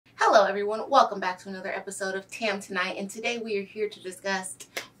Hello everyone, welcome back to another episode of Tam Tonight, and today we are here to discuss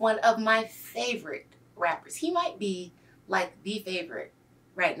one of my favorite rappers. He might be like the favorite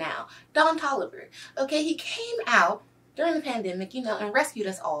right now, Don Toliver. Okay, he came out during the pandemic, and rescued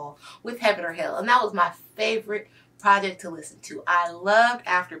us all with Heaven or Hell, and that was my favorite project to listen to. I loved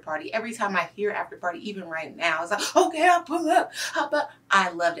After Party. Every time I hear After Party, even right now, it's like, okay, I'll pull up. How about? I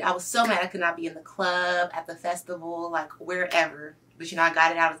loved it. I was so mad I could not be in the club, at the festival, like wherever. But I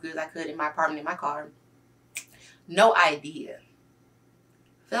got it out as good as I could in my apartment, in my car. No idea.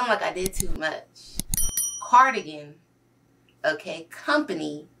 Feeling like I did too much. Cardigan. Okay.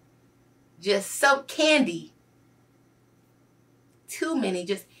 Company. Just so Candy. Too many.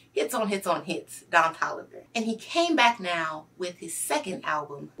 Just hits on hits on hits. Don Toliver. And he came back now with his second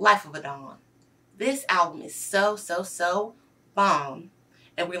album, Life of a Don. This album is so bomb.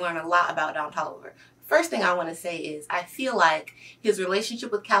 And we learn a lot about Don Toliver. First thing I want to say is I feel like his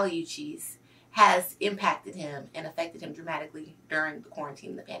relationship with Kali Uchis has impacted him and affected him dramatically during the quarantine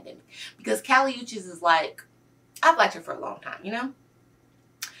and the pandemic. Because Kali Uchis is like, I've liked her for a long time,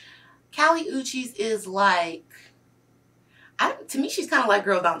 Kali Uchis is like, to me, she's kind of like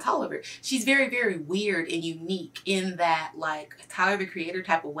Girl Don Toliver. She's very weird and unique in that, like, Tyler the Creator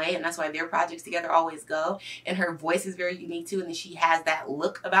type of way, and that's why their projects together always go. And her voice is very unique too, and then she has that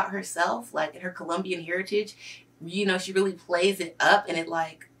look about herself, like in her Colombian heritage. She really plays it up, and it,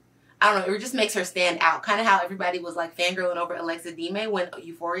 like, I don't know, it just makes her stand out. Kind of how everybody was like fangirling over Alexa Dime when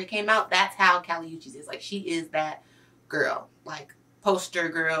Euphoria came out. That's how Kali Uchis is. Like, she is that girl, like poster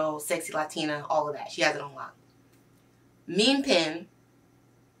girl, sexy Latina, all of that. She has it on lock. Meme Pen.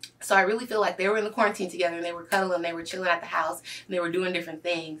 So I really feel like they were in the quarantine together and they were cuddling, they were chilling at the house, and they were doing different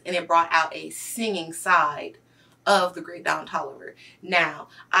things, and it brought out a singing side of the great Don Toliver. Now,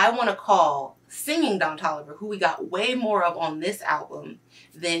 I want to call singing Don Toliver, who we got way more of on this album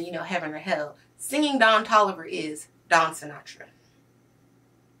than, Heaven or Hell. Singing Don Toliver is Don Sinatra.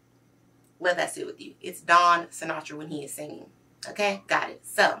 Let that sit with you. It's Don Sinatra when he is singing. Okay? Got it.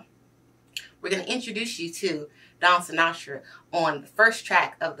 So, we're going to introduce you to Don Sinatra on the first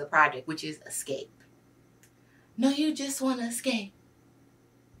track of the project, which is Escape. No, you just want to escape.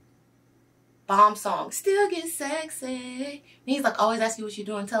 Bomb song. Still get sexy. And he's like, always ask you what you're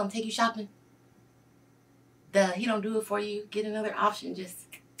doing. Tell him, take you shopping. He don't do it for you. Get another option.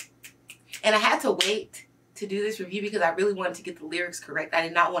 And I had to wait to do this review because I really wanted to get the lyrics correct. I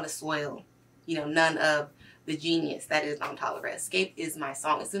did not want to soil, none of the genius that is Don Toliver. Escape is my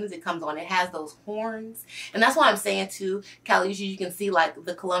song. As soon as it comes on, it has those horns. And that's why I'm saying too, Kali Uchis, you can see like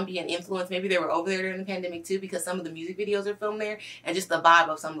the Colombian influence. Maybe they were over there during the pandemic too, because some of the music videos are filmed there, and just the vibe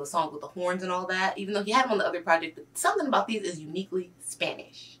of some of the songs with the horns and all that. Even though he had them on the other project, but something about these is uniquely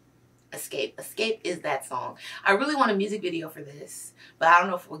Spanish. Escape. Escape is that song. I really want a music video for this, but I don't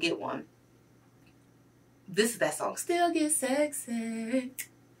know if we'll get one. This is that song. Still get sexy.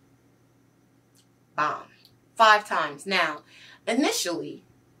 Bomb. 5 times. Now, initially,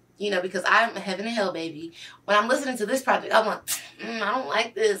 because I'm a Heaven and Hell baby, when I'm listening to this project, I'm like, I don't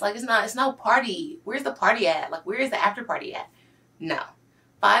like this. Like, it's no party. Where's the party at? Like, where is the after party at? No.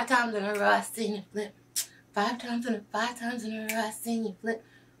 5 times in a row, I seen you flip. 5 times in a row, I seen you flip.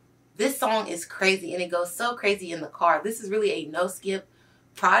 This song is crazy, and it goes so crazy in the car. This is really a no-skip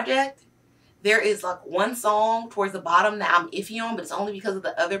project. There is like one song towards the bottom that I'm iffy on, but it's only because of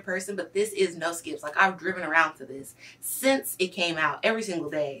the other person. But this is no skips. Like, I've driven around to this since it came out every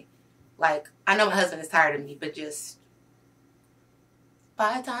single day. Like, I know my husband is tired of me, but just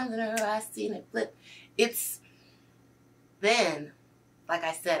 5 times in a row I seen it flip. Then, like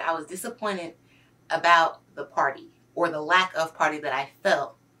I said, I was disappointed about the party, or the lack of party that I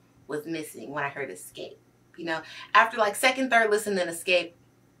felt was missing when I heard Escape. After like second, third listen, then Escape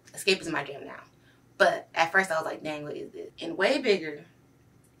is my jam now. But at first I was like, dang, what is this? And Way Bigger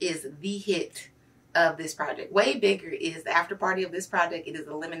is the hit of this project. Way Bigger is the after party of this project. It is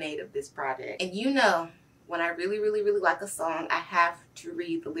the lemonade of this project. And when I really like a song, I have to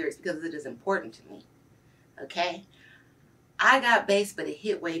read the lyrics because it is important to me. Okay? I got bass, but it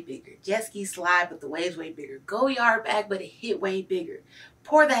hit way bigger. Jet ski slide, but the waves way bigger. Go yard bag, but it hit way bigger.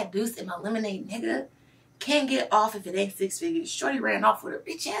 Pour that deuce in my lemonade, nigga. Can't get off if it ain't 6 figures. Shorty ran off with a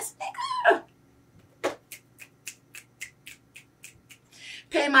rich ass nigga.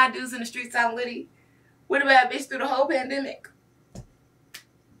 Pay my dues in the streets, I'm litty. With a bad bitch through the whole pandemic.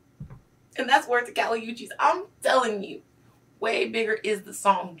 And that's worth to Kali Uchis. I'm telling you, Way Bigger is the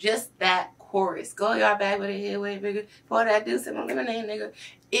song. Just that chorus. Go y'all back with it here, way bigger. Pour that deuce in my lemonade, nigga.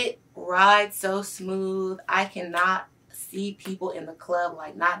 It rides so smooth. I cannot see people in the club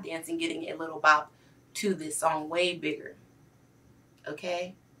like not dancing, getting a little bop to this song. Way Bigger.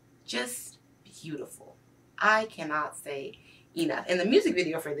 Okay? Just beautiful. I cannot say enough. And the music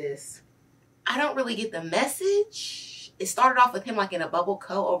video for this, I don't really get the message. It started off with him like in a bubble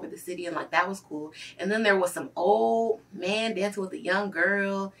coat over the city, and like that was cool. And then there was some old man dancing with a young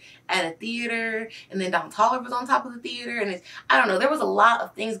girl at a theater, and then Don Toliver was on top of the theater, and I don't know, there was a lot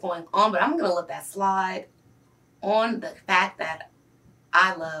of things going on, but I'm gonna let that slide on the fact that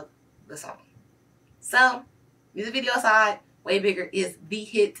I love the song. So, music video aside, Way Bigger is the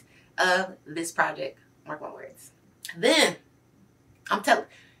hit of this project. Mark my words. Then, I'm telling,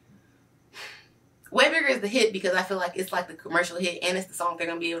 Way Bigger is the hit because I feel like it's like the commercial hit, and it's the song they're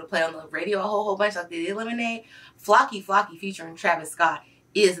going to be able to play on the radio a whole bunch like they did Lemonade. Flocky Flocky featuring Travis Scott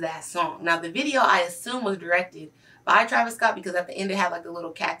is that song. Now, the video, I assume, was directed by Travis Scott because at the end it had like the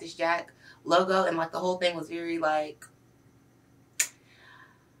little Cactus Jack logo, and like the whole thing was very like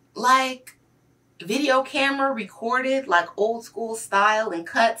video camera recorded, like old school style, and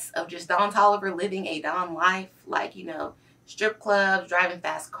cuts of just Don Toliver living a Don life, like, you know, strip clubs, driving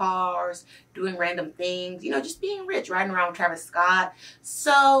fast cars, doing random things, you know, just being rich, riding around with Travis Scott.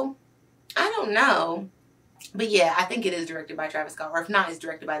 So, I don't know. But yeah, I think it is directed by Travis Scott, or if not, it's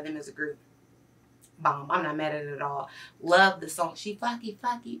directed by them as a group. Bomb. I'm not mad at it at all. Love the song. She flocky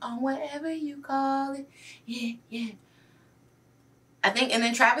flocky on whatever you call it. Yeah, yeah. I think, and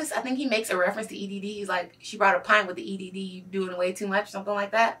then Travis, I think he makes a reference to EDD. He's like, she brought a pint with the EDD, you doing way too much, something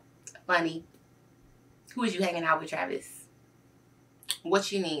like that. Funny. Who is you hanging out with, Travis?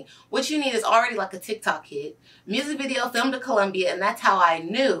 What you need? What you need is already like a TikTok hit. Music video filmed in Colombia, and that's how I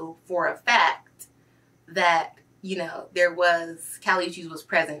knew for a fact that, you know, there was, Kali Uchis was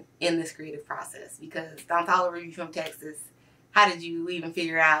present in this creative process, because Don Toliver, you from Texas. How did you even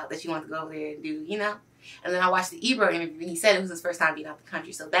figure out that you wanted to go over there and do, you know? And then I watched the Ebro interview, and he said it was his first time being out the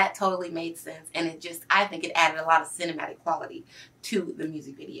country. So that totally made sense. And it just, I think it added a lot of cinematic quality to the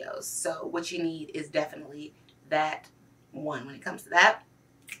music videos. So what you need is definitely that one when it comes to that.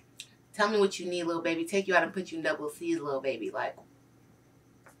 Tell me what you need, little baby. Take you out and put you in double C's, little baby. Like,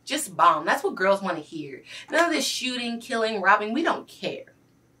 just bomb. That's what girls want to hear. None of this shooting, killing, robbing. We don't care.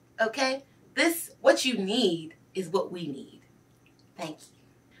 Okay? This, what you need is what we need. Thank you.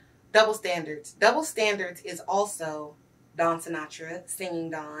 Double Standards. Double Standards is also Don Sinatra singing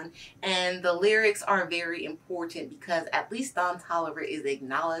Don, and the lyrics are very important because at least Don Toliver is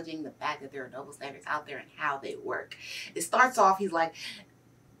acknowledging the fact that there are double standards out there and how they work. It starts off, he's like,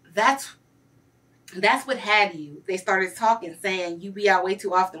 that's what had you. They started talking, saying, you be out way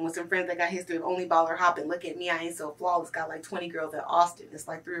too often with some friends that got history of only baller hopping. Look at me, I ain't so flawless. Got like 20 girls at Austin. It's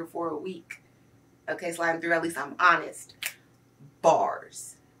like 3 or 4 a week. Okay, sliding through, at least I'm honest.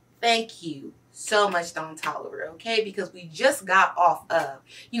 Bars. Thank you so much, Don Toliver, okay? Because we just got off of,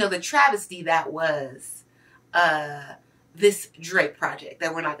 you know, the travesty that was this Drake project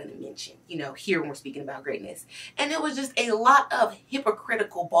that we're not going to mention, you know, here when we're speaking about greatness. And it was just a lot of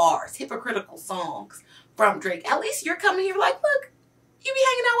hypocritical bars, hypocritical songs from Drake. At least you're coming here like, look, you be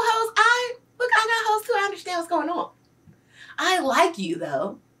hanging out with hoes. I got hoes too. I understand what's going on. I like you,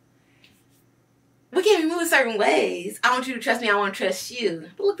 though. We can't be moving certain ways. I want you to trust me. I want to trust you.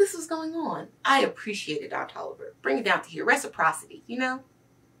 But look, this is going on. I appreciate it, Don Toliver. Bring it down to here. Reciprocity, you know?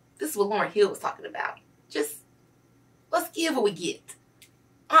 This is what Lauryn Hill was talking about. Just, let's give what we get.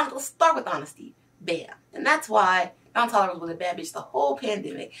 Let's start with honesty. Bam. And that's why Don Toliver was a bad bitch the whole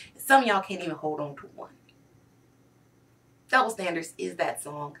pandemic. And some of y'all can't even hold on to one. Double Standards is that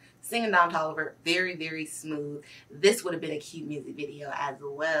song. Singing Don Toliver, very, very smooth. This would have been a cute music video as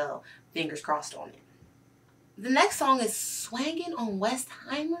well. Fingers crossed on it. The next song is Swangin' on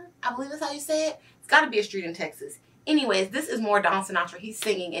Westheimer. I believe that's how you say it. It's got to be a street in Texas. Anyways, this is more Don Sinatra. He's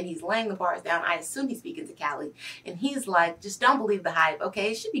singing and he's laying the bars down. I assume he's speaking to Kali. And he's like, just don't believe the hype,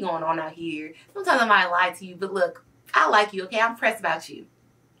 okay? It should be going on out here. Sometimes I might lie to you, but look, I like you, okay? I'm pressed about you.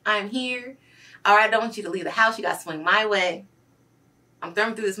 I'm here. All right, I don't want you to leave the house. You got to swing my way. I'm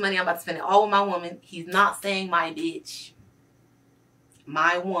throwing through this money. I'm about to spend it all with my woman. He's not saying my bitch.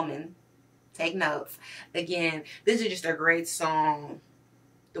 My woman. Take notes. Again, this is just a great song.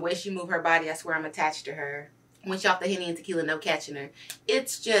 The way she moved her body, I swear I'm attached to her. When she off the Henny and tequila, no catching her.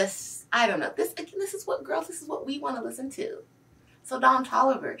 It's just, I don't know. This is what girls, this is what we want to listen to. So Don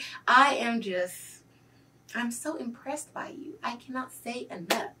Toliver, I'm so impressed by you. I cannot say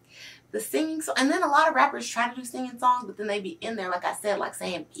enough. The singing song, and then a lot of rappers try to do singing songs, but then they be in there, like I said, like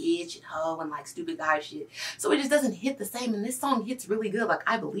saying bitch and hoe and like stupid guy shit. So it just doesn't hit the same, and this song hits really good. Like,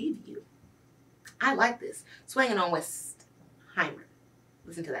 I believe you. I like this. Swinging on Westheimer.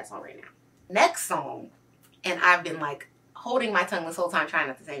 Listen to that song right now. Next song, and I've been like holding my tongue this whole time trying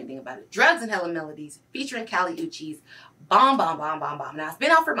not to say anything about it. Drugs and Hella Melodies featuring Kali Uchis. Bomb, bomb, bomb, bomb, bomb. Now, it's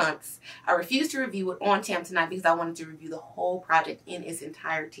been out for months. I refused to review it on Tam Tonight because I wanted to review the whole project in its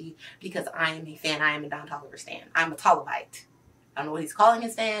entirety because I am a fan. I am a Don Toliver stan. I'm a Tolivite. I don't know what he's calling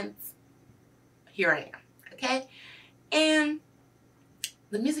his fans. Here I am. Okay? And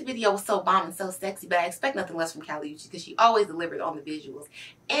the music video was so bomb and so sexy, but I expect nothing less from Kali Uchis because she always delivered on the visuals.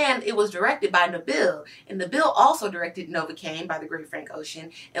 And it was directed by Nabil. And Nabil also directed Novocaine by the great Frank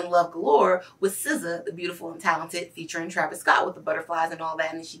Ocean and Love Galore with SZA, the beautiful and talented, featuring Travis Scott with the butterflies and all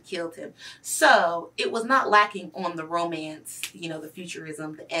that, and then she killed him. So it was not lacking on the romance, you know, the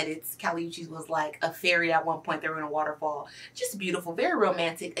futurism, the edits. Kali Uchis was like a fairy at one point. They were in a waterfall. Just beautiful, very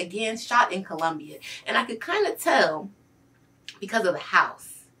romantic. Again, shot in Colombia. And I could kind of tell because of the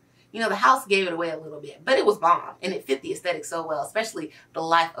house. You know, the house gave it away a little bit, but it was bomb and it fit the aesthetic so well, especially the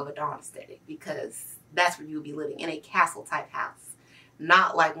Life of a Dawn aesthetic, because that's where you would be living, in a castle type house,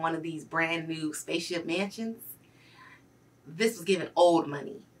 not like one of these brand new spaceship mansions. This was given old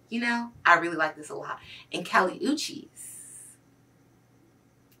money, you know. I really like this a lot. And Kali Uchis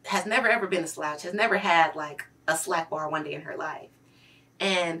has never ever been a slouch, has never had like a slack bar one day in her life,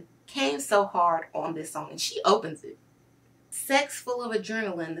 and came so hard on this song, and she opens it. Sex full of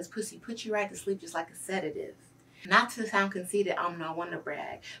adrenaline, this pussy put you right to sleep just like a sedative. Not to sound conceited, I'm not one to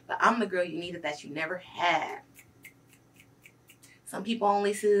brag, but I'm the girl you needed that you never had. Some people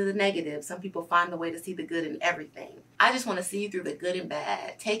only see the negative. Some people find the way to see the good in everything. I just want to see you through the good and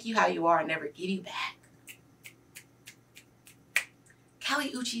bad, take you how you are and never give you back.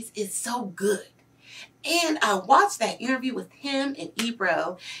 Kali Uchis is so good. And I watched that interview with him and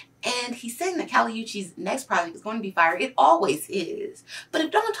Ebro, and he's saying that Kali Uchis' next project is going to be fire. It always is. But if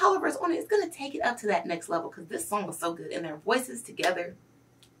Don Toliver is on it, it's going to take it up to that next level because this song was so good. And their voices together,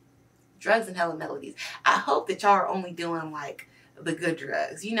 drugs and hella melodies. I hope that y'all are only doing like the good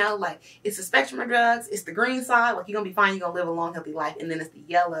drugs. You know, like it's the spectrum of drugs. It's the green side. Like you're going to be fine. You're going to live a long, healthy life. And then it's the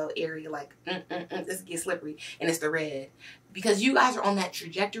yellow area. Like, this gets slippery. And it's the red. Because you guys are on that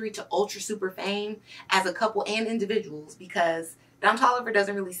trajectory to ultra super fame as a couple and individuals, because Don Toliver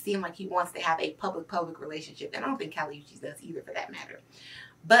doesn't really seem like he wants to have a public relationship. And I don't think Kali Uchis does either, for that matter.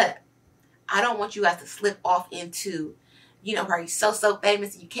 But I don't want you guys to slip off into, you know, where you're so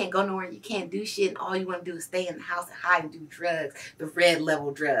famous and you can't go nowhere, you can't do shit, and all you want to do is stay in the house and hide and do drugs, the red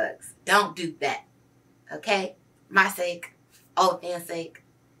level drugs. Don't do that. Okay? My sake, all the fans' sake,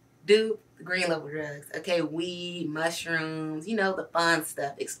 do the green level drugs. Okay? Weed, mushrooms, you know, the fun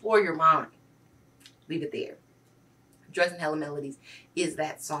stuff. Explore your mind. Leave it there. Drugs and Hella Melodies is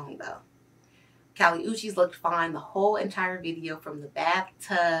that song though. Kali Uchis looked fine the whole entire video, from the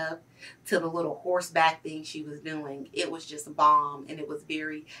bathtub to the little horseback thing she was doing. It was just bomb, and it was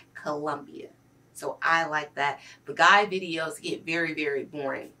very Colombia. So I like that. The guy videos get very, very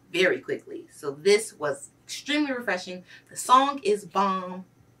boring very quickly. So this was extremely refreshing. The song is bomb.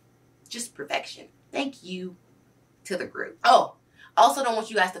 Just perfection. Thank you to the group. Oh, also don't want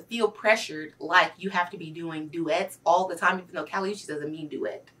you guys to feel pressured like you have to be doing duets all the time, even though Kali Uchis doesn't mean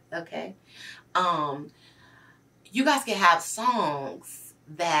duet. Okay? You guys can have songs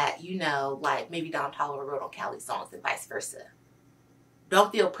that, you know, like maybe Don Toliver wrote on Kali's songs and vice versa.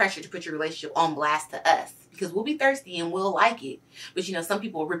 Don't feel pressured to put your relationship on blast to us, because we'll be thirsty and we'll like it. But, you know, some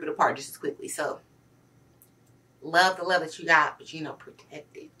people will rip it apart just as quickly. So, love the love that you got, but, you know,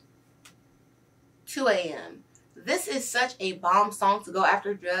 protect it. 2 a.m. This is such a bomb song to go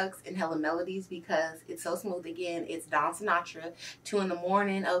after drugs and hella melodies because it's so smooth. Again, it's Don Sinatra. 2 in the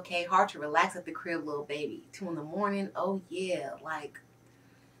morning, okay, hard to relax at the crib, little baby. 2 in the morning, oh yeah, like,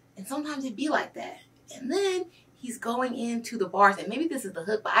 and sometimes it be like that. And then he's going into the bars, and maybe this is the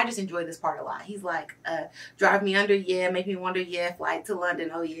hook, but I just enjoy this part a lot. He's like, drive me under, yeah, make me wonder, yeah, flight to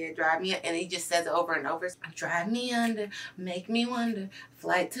London, oh yeah, drive me, and he just says it over and over. Drive me under, make me wonder,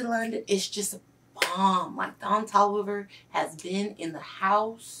 flight to London. It's just bomb. Like, Don Toliver has been in the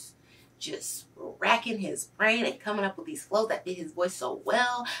house just racking his brain and coming up with these flows that fit his voice so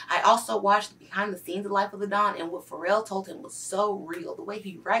well. I also watched behind the scenes of Life of the Don, and what Pharrell told him was so real. The way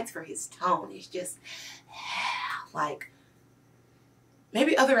he writes for his tone is just like,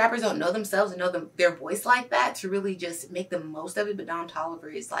 maybe other rappers don't know themselves and know their voice like that to really just make the most of it, but Don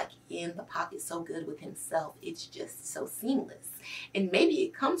Toliver is like in the pocket so good with himself. It's just so seamless. And maybe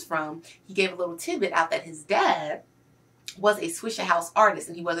it comes from, he gave a little tidbit out that his dad was a Swisher House artist,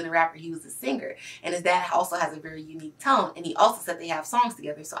 and he wasn't a rapper, he was a singer. And his dad also has a very unique tone, and he also said they have songs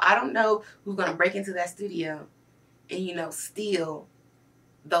together. So I don't know who's going to break into that studio and, you know, steal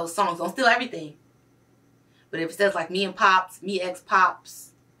those songs. Don't steal everything. But if it says like me and Pops, me ex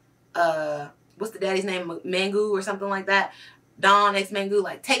Pops, what's the daddy's name, Mangu or something like that, Don ex Mangu,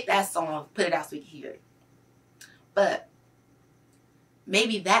 like take that song, put it out so we can hear it. But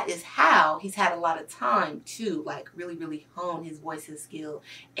maybe that is how he's had a lot of time to like really hone his voice, his skill,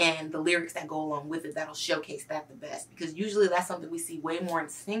 and the lyrics that go along with it that'll showcase that the best, because usually that's something we see way more in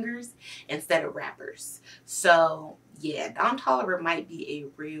singers instead of rappers. So yeah, Don Toliver might be a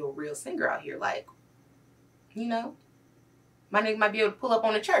real singer out here. Like, you know, my nigga might be able to pull up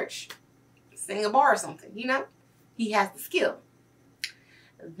on a church, sing a bar or something, you know? He has the skill.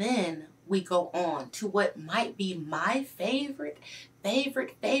 Then we go on to what might be my favorite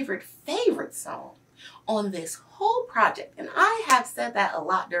song on this whole project. And I have said that a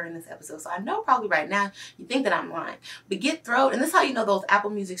lot during this episode, so I know probably right now you think that I'm lying. But Get Throwed, and this is how you know those Apple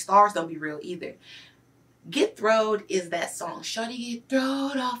Music stars don't be real either. Get Throwed is that song. Shawty get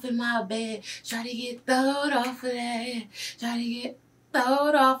throwed off in my bed. Shawty get throwed off of that. Shawty get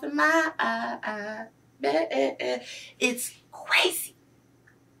throwed off in my bed. It's crazy.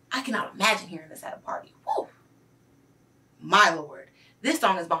 I cannot imagine hearing this at a party. Woo! My Lord. This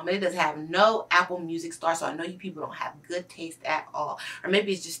song is bomb. It does have no Apple Music star, so I know you people don't have good taste at all. Or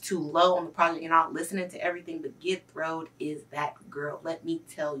maybe it's just too low on the project. You're not listening to everything, but Get Throwed is that girl. Let me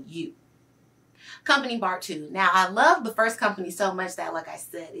tell you. Company Part 2. Now, I love the first Company so much that, like I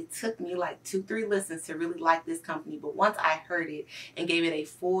said, it took me like 2-3 listens to really like this company. But once I heard it and gave it a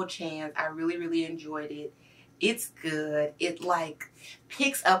full chance, I really enjoyed it. It's good. It like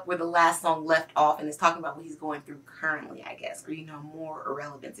picks up where the last song left off and is talking about what he's going through currently, I guess, or, you know, more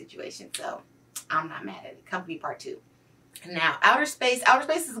irrelevant situation. So I'm not mad at it. Company Part 2. Now, Outer Space. Outer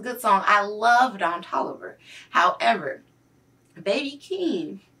Space is a good song. I love Don Toliver. However, Baby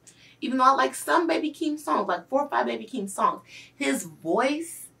Keem, even though I like some Baby Keem songs, like 4 or 5 Baby Keem songs, his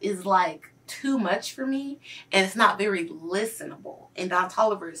voice is like too much for me, and it's not very listenable. And Don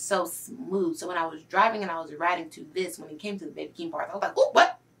Toliver is so smooth. So when I was driving and I was riding to this, when it came to the Baby Keem part, I was like, oh,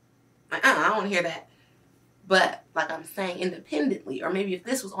 what? Like, I don't want to hear that. But like I'm saying, independently, or maybe if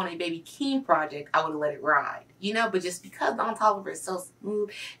this was on a Baby Keem project, I would have let it ride, you know. But just because Don Toliver is so smooth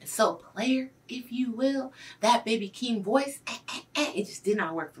and so player, if you will, that Baby Keem voice, it just did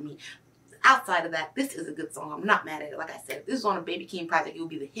not work for me. Outside of that, this is a good song. I'm not mad at it. Like I said, if this was on a Baby Keem project, it would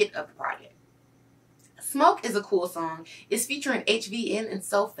be the hit of the project. Smoke is a cool song. It's featuring HVN and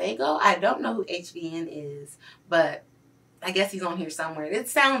Sofago. I don't know who HVN is, but I guess he's on here somewhere. It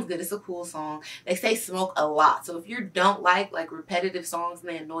sounds good. It's a cool song. They say Smoke a lot. So if you don't like repetitive songs and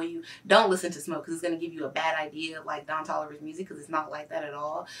they annoy you, don't listen to Smoke, because it's going to give you a bad idea of like Don Toliver's music, because it's not like that at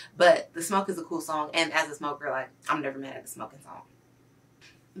all. But the Smoke is a cool song. And as a smoker, like, I'm never mad at a smoking song.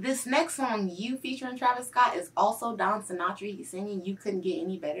 This next song, You, featuring Travis Scott, is also Don Sinatra. He's singing You Couldn't Get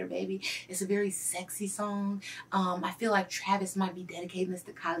Any Better, Baby. It's a very sexy song. I feel like Travis might be dedicating this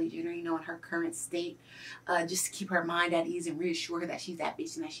to Kylie Jenner, you know, in her current state, just to keep her mind at ease and reassure her that she's that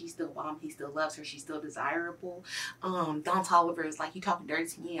bitch and that she's still bomb, he still loves her, she's still desirable. Don Toliver is like, you talking dirty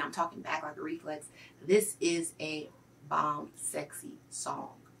to me, I'm talking back like a reflex. This is a bomb, sexy song,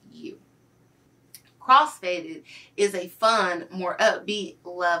 You. Crossfaded is a fun, more upbeat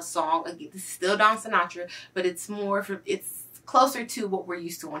love song. Again, this is still Don Sinatra, but it's closer to what we're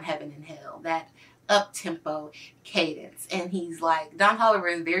used to on Heaven and Hell, that up-tempo cadence. And he's like, Don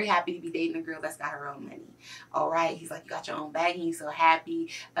Toliver is very happy to be dating a girl that's got her own money. All right, he's like, you got your own bag, and he's so happy.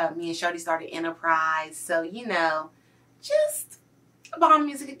 Me and Shorty started Enterprise, so, you know, just bomb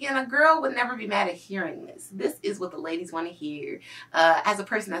music again. A girl would never be mad at hearing this. This is what the ladies want to hear. As a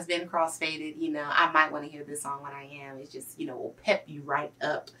person that's been crossfaded, you know, I might want to hear this song when I am. It's just, you know, will pep you right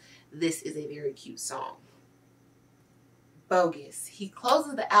up. This is a very cute song. Bogus. He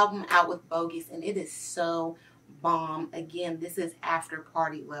closes the album out with Bogus, and it is so bomb. Again, this is after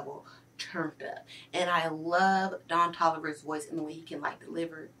party level turned up. And I love Don Toliver's voice and the way he can like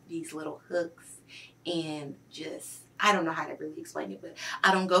deliver these little hooks and just, I don't know how to really explain it, but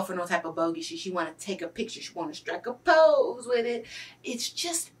I don't go for no type of bogus. She want to take a picture. She want to strike a pose with it. It's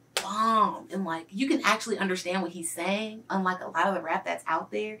just bomb. And like, you can actually understand what he's saying, unlike a lot of the rap that's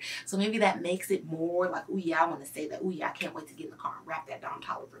out there. So maybe that makes it more like, ooh yeah, I want to say that. Ooh yeah, I can't wait to get in the car and rap that Don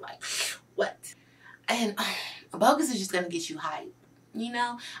Toliver. Like, what? And bogus is just going to get you hyped. You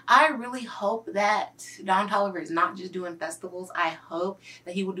know, I really hope that Don Toliver is not just doing festivals. I hope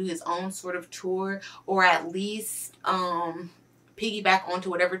that he will do his own sort of tour, or at least piggyback onto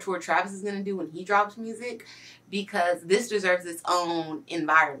whatever tour Travis is going to do when he drops music, because this deserves its own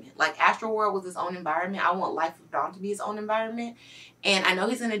environment. Like Astroworld was its own environment. I want Life of Dawn to be its own environment. And I know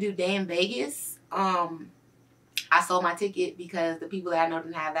he's going to do Day in Vegas. I sold my ticket because the people that I know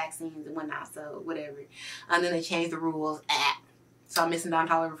didn't have vaccines and whatnot, so whatever. And then they changed the rules. So I'm missing Don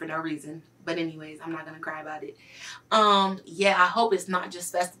Toliver for no reason. But anyways, I'm not going to cry about it. Yeah, I hope it's not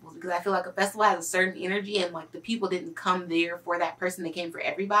just festivals, because I feel like a festival has a certain energy, and like the people didn't come there for that person. They came for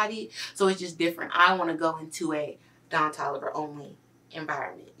everybody. So it's just different. I want to go into a Don Toliver only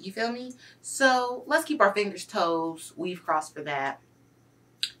environment. You feel me? So let's keep our fingers toes. We've crossed for that.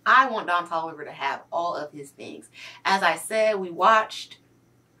 I want Don Toliver to have all of his things. As I said, we watched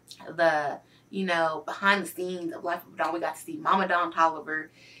the, you know, behind the scenes of Life of Don. We got to see Mama Don Toliver.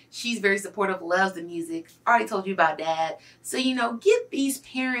 She's very supportive, loves the music. Already told you about Dad. So, you know, get these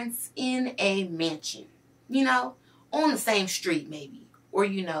parents in a mansion, you know, on the same street maybe, or,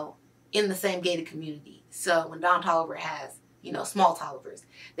 you know, in the same gated community. So when Don Toliver has, you know, small Tolivers,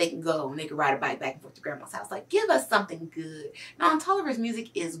 they can go and they can ride a bike back and forth to grandma's house. Like, give us something good. Don Toliver's music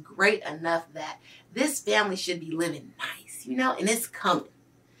is great enough that this family should be living nice, you know, and it's coming.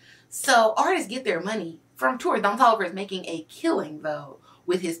 So artists get their money from tours. Don Toliver is making a killing, though,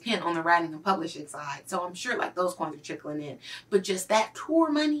 with his pen on the writing and publishing side. So I'm sure like those coins are trickling in. But just that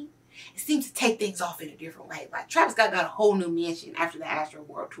tour money, it seems to take things off in a different way. Like Travis Scott got a whole new mansion after the Astro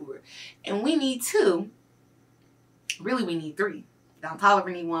World Tour. And we need 2. Really, we need 3. Don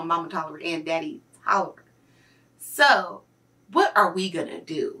Toliver need 1, Mama Toliver, and Daddy Toliver. So what are we gonna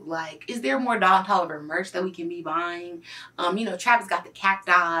do? Like, is there more Don Toliver merch that we can be buying? You know, Travis got the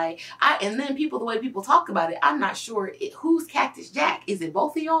cacti. And then people, the way people talk about it, I'm not sure who's Cactus Jack. Is it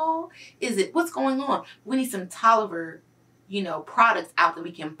both of y'all? Is it, what's going on? We need some Toliver, you know, products out that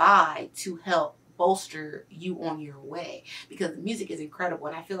we can buy to help bolster you on your way, because the music is incredible.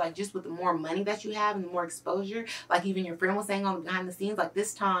 And I feel like just with the more money that you have and the more exposure, like even your friend was saying on behind the scenes, like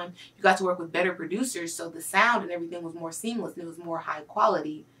this time you got to work with better producers, so the sound and everything was more seamless and it was more high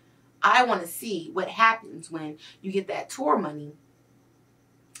quality. I want to see what happens when you get that tour money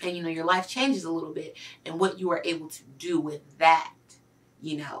and, you know, your life changes a little bit, and what you are able to do with that,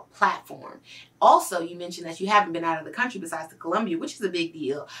 you know, platform. Also, you mentioned that you haven't been out of the country besides to Colombia, which is a big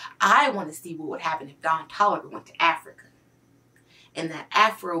deal. I want to see what would happen if Don Toliver went to Africa and that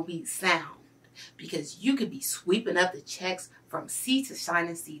Afrobeat sound, because you could be sweeping up the checks from sea to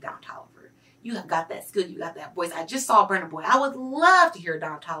shining sea, Don Toliver. You have got that skill, you got that voice. I just saw Burna Boy. I would love to hear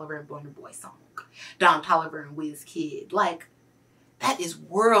Don Toliver and Burna Boy song. Don Toliver and Wizkid. Like, that is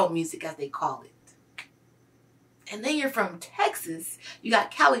world music, as they call it. And then you're from Texas. You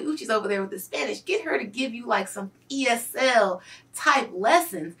got Callie Uchis over there with the Spanish. Get her to give you like some ESL type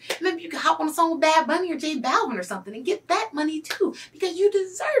lessons. Maybe you can hop on a song with Bad Bunny or J Balvin or something and get that money too, because you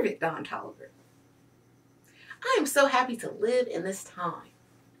deserve it, Don Toliver. I am so happy to live in this time.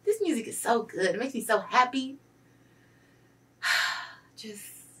 This music is so good. It makes me so happy. Just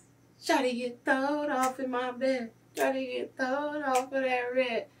try to get thrown off in my bed. Try to get thrown off of that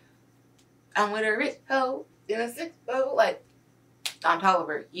red. I'm with a rich hoe. In a 6-4, like, Don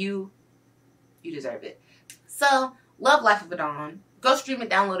Toliver, you deserve it. So, love Life of a Don. Go stream it,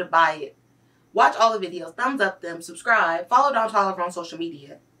 download it, buy it. Watch all the videos, thumbs up them, subscribe, follow Don Toliver on social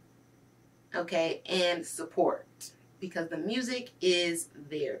media. Okay, and support, because the music is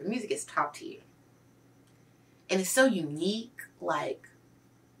there. The music is top tier. And it's so unique, like,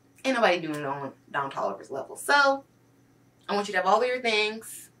 ain't nobody doing it on Don Toliver's level. So, I want you to have all of your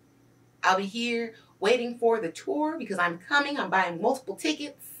things. I'll be here waiting for the tour, because I'm coming. I'm buying multiple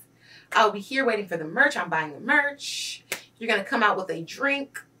tickets. I'll be here waiting for the merch. I'm buying the merch. You're going to come out with a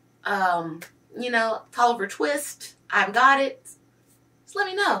drink. You know, Toliver twist. I've got it. Just let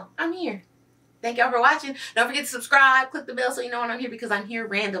me know. I'm here. Thank y'all for watching. Don't forget to subscribe. Click the bell so you know when I'm here, because I'm here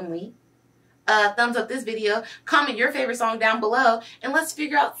randomly. Thumbs up this video. Comment your favorite song down below. And let's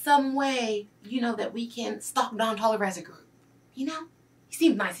figure out some way, you know, that we can stalk Don Toliver as a group. You know? He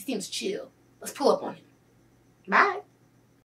seems nice. He seems chill. Let's pull up on him. Bye.